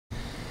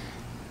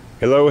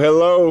Hello,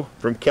 hello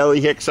from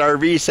Kelly Hicks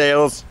RV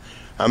Sales.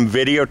 I'm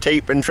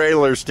videotaping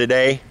trailers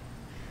today.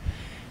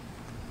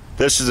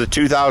 This is a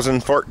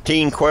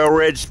 2014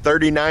 Quailridge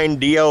 39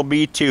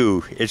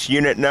 DLB2. It's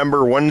unit number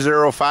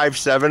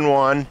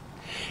 10571,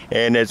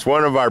 and it's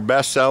one of our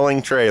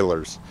best-selling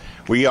trailers.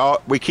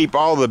 We keep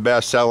all the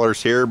best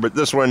sellers here, but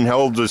this one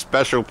holds a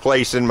special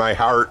place in my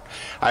heart.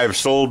 I have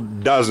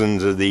sold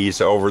dozens of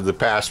these over the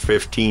past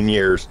 15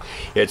 years.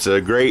 It's a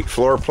great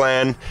floor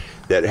plan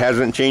that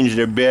hasn't changed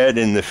a bit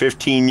in the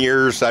 15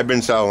 years I've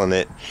been selling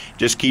it.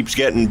 Just keeps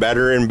getting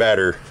better and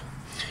better.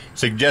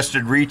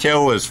 Suggested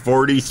retail is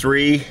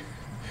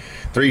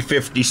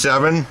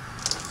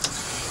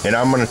 $43,357, and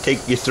I'm going to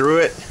take you through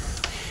it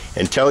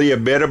and tell you a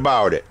bit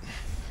about it.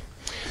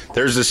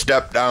 There's a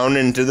step down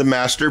into the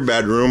master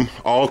bedroom.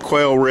 All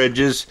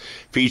Quailridges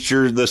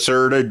feature the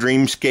Serta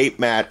Dreamscape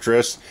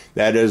mattress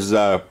that is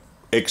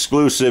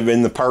exclusive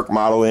in the park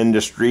model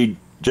industry,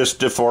 just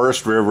to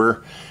Forest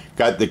River.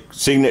 Got the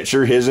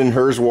signature his and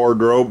hers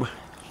wardrobe,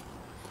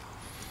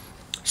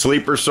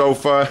 sleeper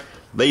sofa,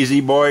 lazy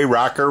boy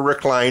rocker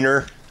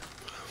recliner.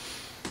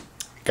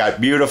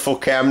 Got beautiful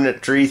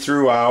cabinetry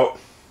throughout.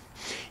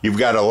 You've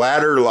got a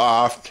ladder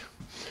loft,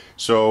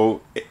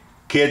 so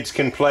kids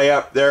can play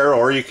up there,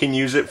 or you can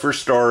use it for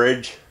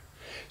storage.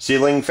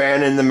 Ceiling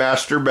fan in the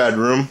master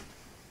bedroom.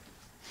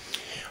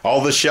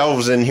 All the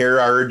shelves in here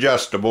are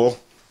adjustable.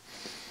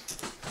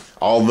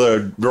 All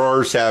the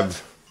drawers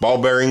have ball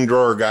bearing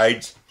drawer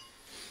guides.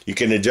 You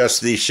can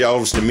adjust these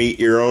shelves to meet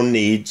your own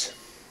needs.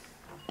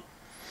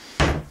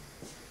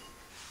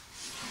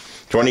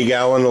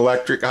 20-gallon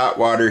electric hot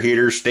water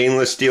heater,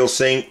 stainless steel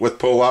sink with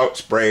pull-out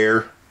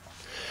sprayer,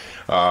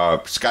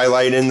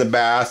 skylight in the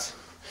bath.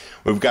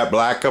 We've got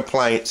black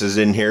appliances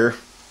in here.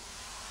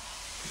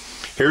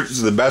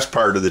 Here's the best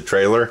part of the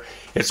trailer.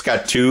 It's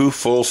got two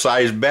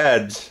full-size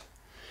beds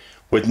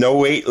with no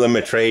weight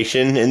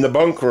limitation in the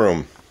bunk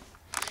room.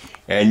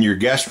 And your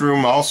guest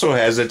room also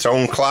has its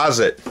own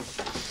closet.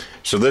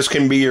 So this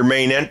can be your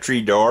main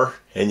entry door,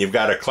 and you've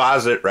got a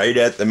closet right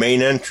at the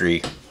main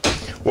entry.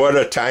 What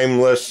a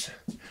timeless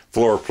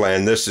floor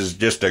plan. This is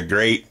just a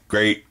great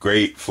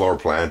floor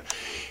plan.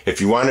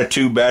 If you want a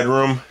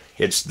 2-bedroom,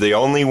 it's the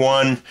only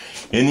one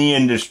in the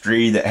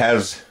industry that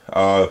has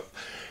a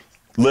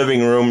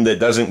living room that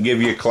doesn't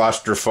give you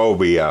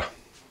claustrophobia,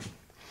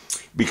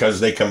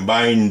 because they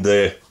combine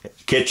the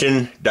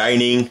kitchen,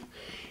 dining,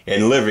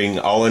 and living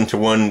all into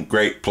one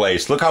great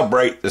place. Look how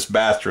bright this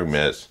bathroom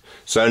is.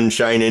 Sun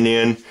shining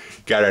in.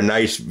 Got a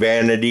nice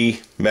vanity,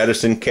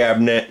 medicine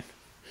cabinet,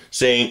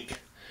 sink,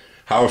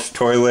 house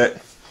toilet,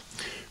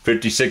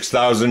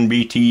 56,000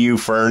 BTU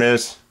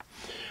furnace,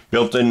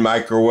 built-in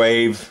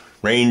microwave,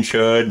 range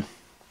hood.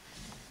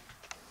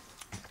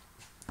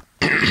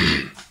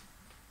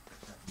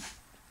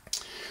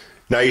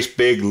 Nice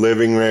big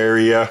living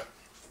area.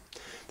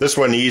 This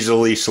one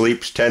easily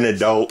sleeps 10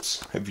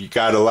 adults. If you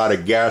got a lot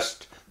of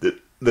guests,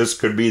 this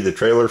could be the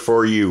trailer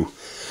for you.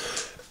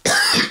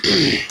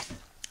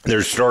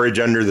 There's storage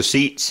under the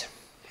seats.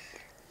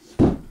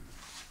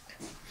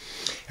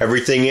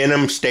 Everything in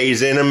them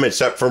stays in them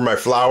except for my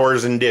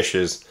flowers and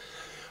dishes.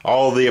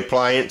 All the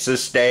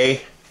appliances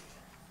stay,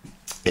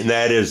 and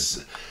that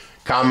is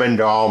common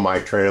to all my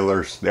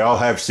trailers. They all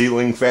have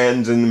ceiling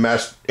fans in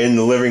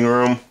the living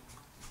room.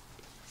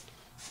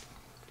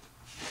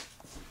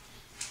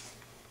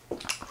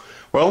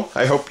 Well,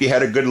 I hope you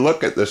had a good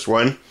look at this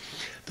one.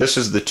 This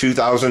is the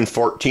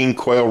 2014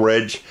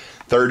 Quailridge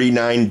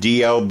 39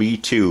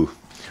 DLB2.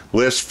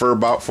 List for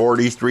about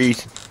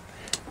 $43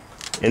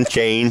 and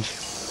change.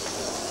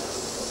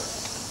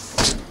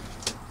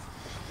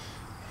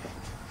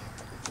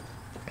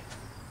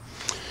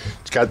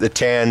 It's got the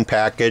tan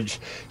package,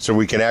 so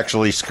we can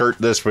actually skirt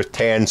this with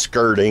tan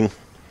skirting.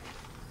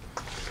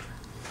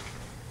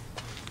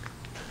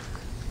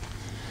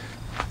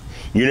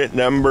 Unit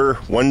number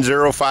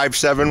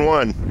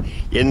 10571,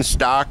 in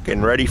stock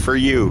and ready for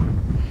you.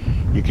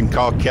 You can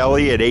call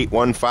Kelly at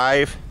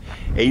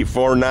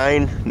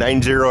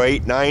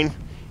 815-849-9089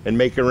 and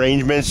make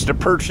arrangements to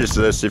purchase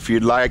this if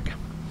you'd like.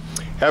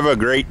 Have a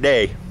great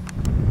day.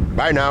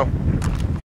 Bye now.